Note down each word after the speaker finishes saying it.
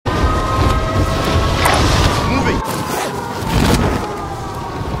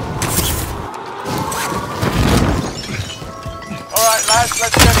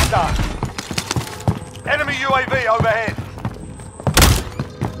Let's get it done. Enemy UAV overhead.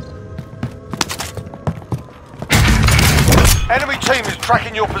 Enemy team is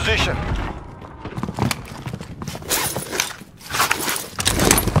tracking your position.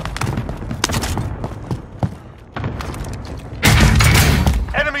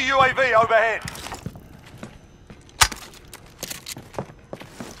 Enemy UAV overhead.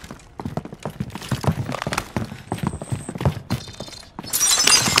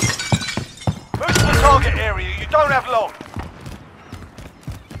 Move to the target area, you don't have long.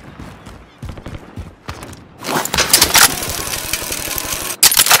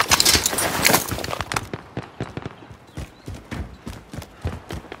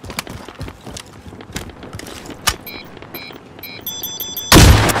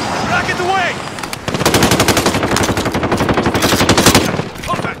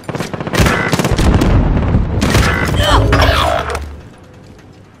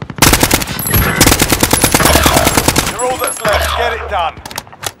 Get it done.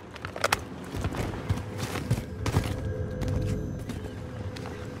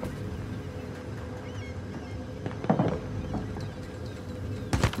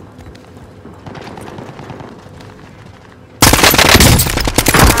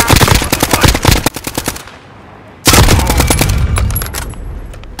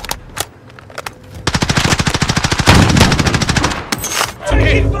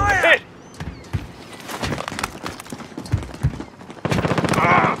 Hit!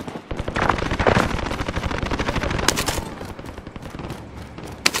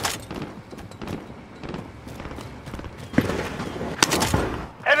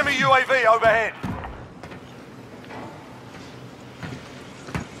 Enemy UAV overhead.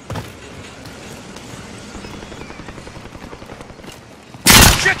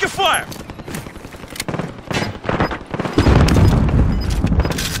 Check your fire!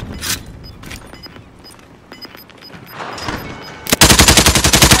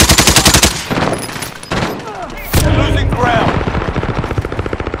 Losing ground.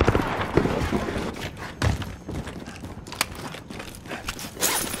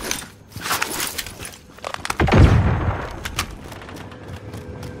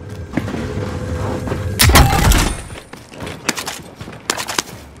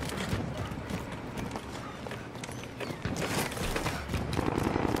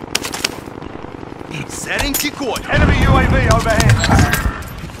 Setting decoy. Enemy UAV overhead.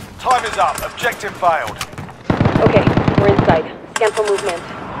 Time is up. Objective failed. Okay, we're inside. Scan for movement.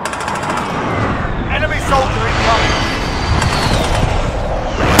 Enemy soldier incoming.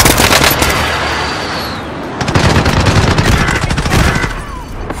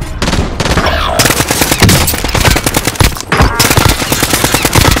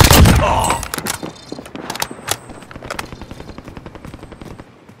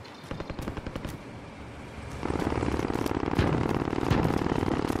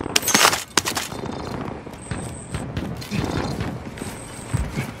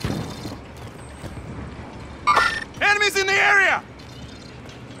 Enemies in the area!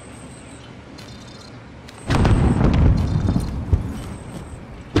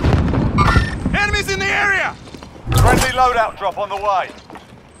 Enemies in the area! Friendly loadout drop on the way.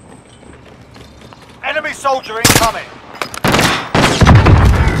 Enemy soldier incoming.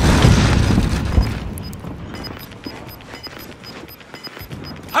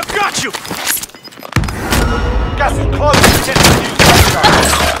 I've got you! Gas is close. Hit the new safe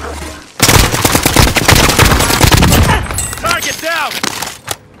zone. Target down!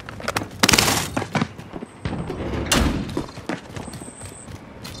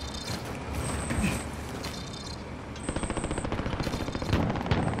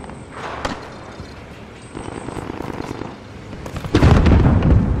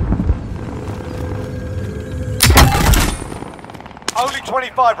 Only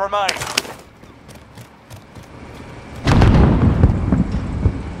 25 remain.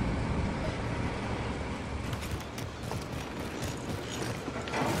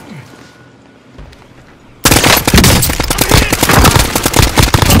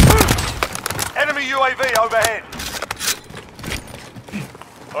 Enemy UAV overhead.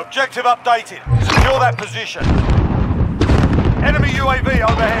 Objective updated. Secure that position. Enemy UAV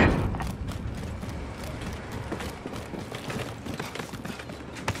overhead.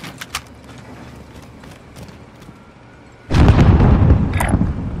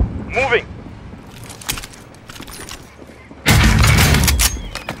 Moving.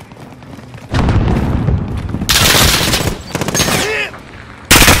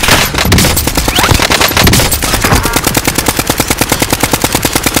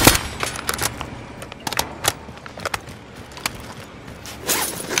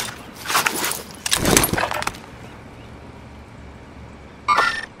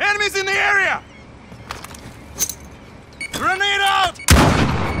 Enemies in the area! Grenade out!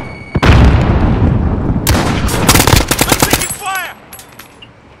 I'm taking fire!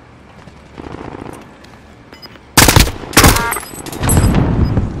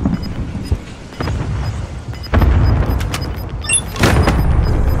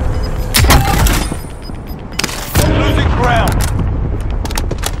 Losing ground.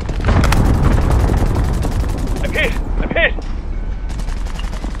 I'm hit! I'm hit!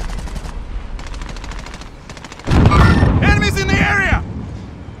 Enemies in the area!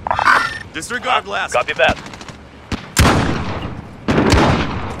 Disregard last. Copy that.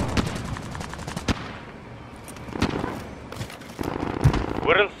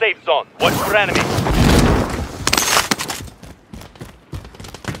 We're in safe zone. Watch for enemies.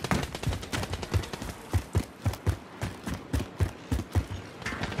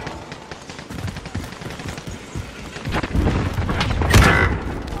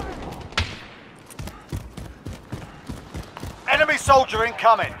 Enemy soldier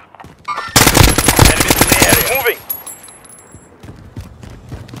incoming. Enemies in the area. Moving.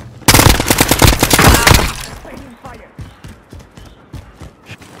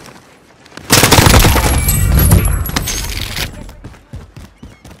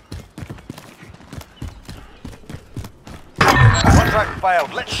 Contract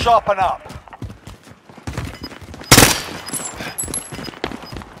failed. Let's sharpen up.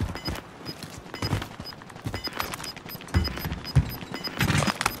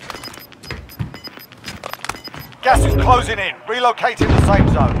 Gas is closing in. Relocating the safe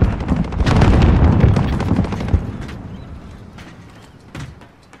zone.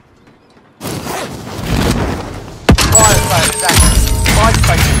 Fire sale is active. Fire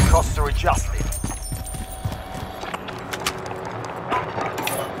station costs are adjusted.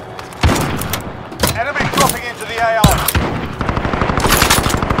 Enemy dropping into the AO.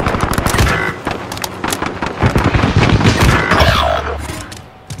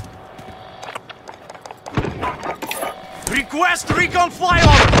 Request recon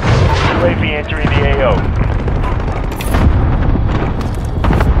flyover! UAV entering the AO.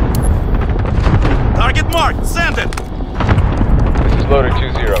 Target marked, send it! This is loader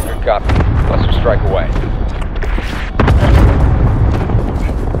 2-0, good copy. Cluster strike away.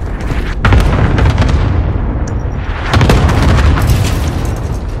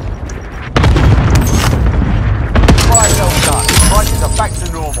 Fire well done. Prices are back to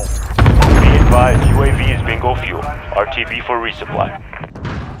normal. Be advised, UAV is bingo fuel. RTB for resupply.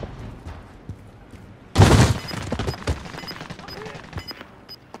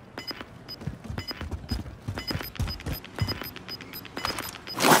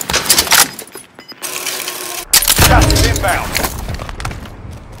 Gas is inbound.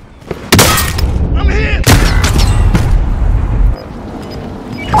 I'm hit!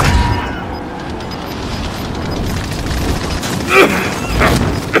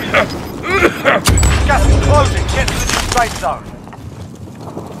 Gas is closing. Get to the new safe zone.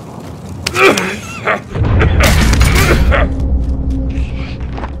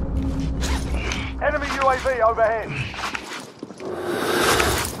 Enemy UAV overhead.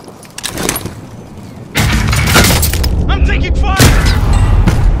 I'm taking fire!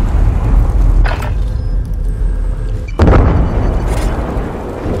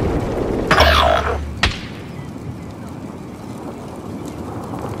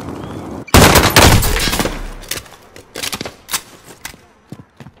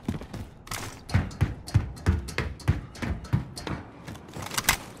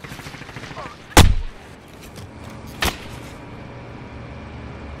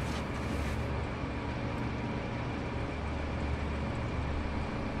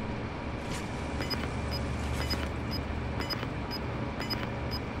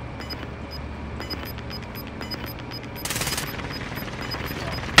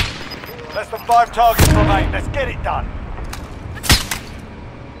 Less than 5 targets remain. Let's get it done.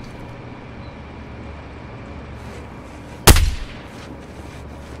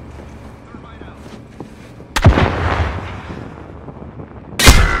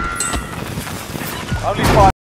 Only 5.